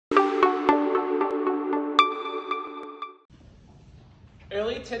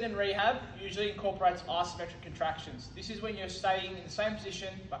Early tendon rehab usually incorporates isometric contractions. This is when you're staying in the same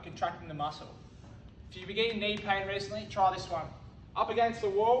position but contracting the muscle. If you've been getting knee pain recently, try this one. Up against the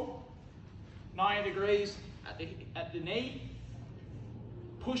wall, 90 degrees at the knee,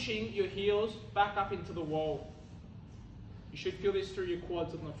 pushing your heels back up into the wall. You should feel this through your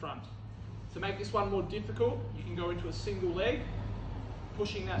quads on the front. To make this one more difficult, you can go into a single leg,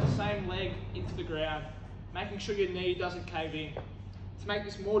 pushing that same leg into the ground, making sure your knee doesn't cave in. To make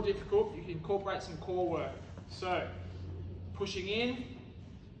this more difficult, you can incorporate some core work. So, pushing in,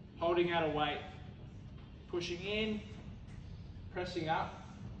 holding out a weight. Pushing in, pressing up.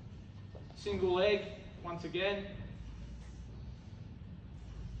 Single leg, once again.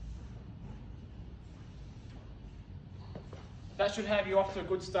 That should have you off to a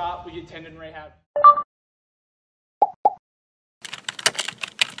good start with your tendon rehab.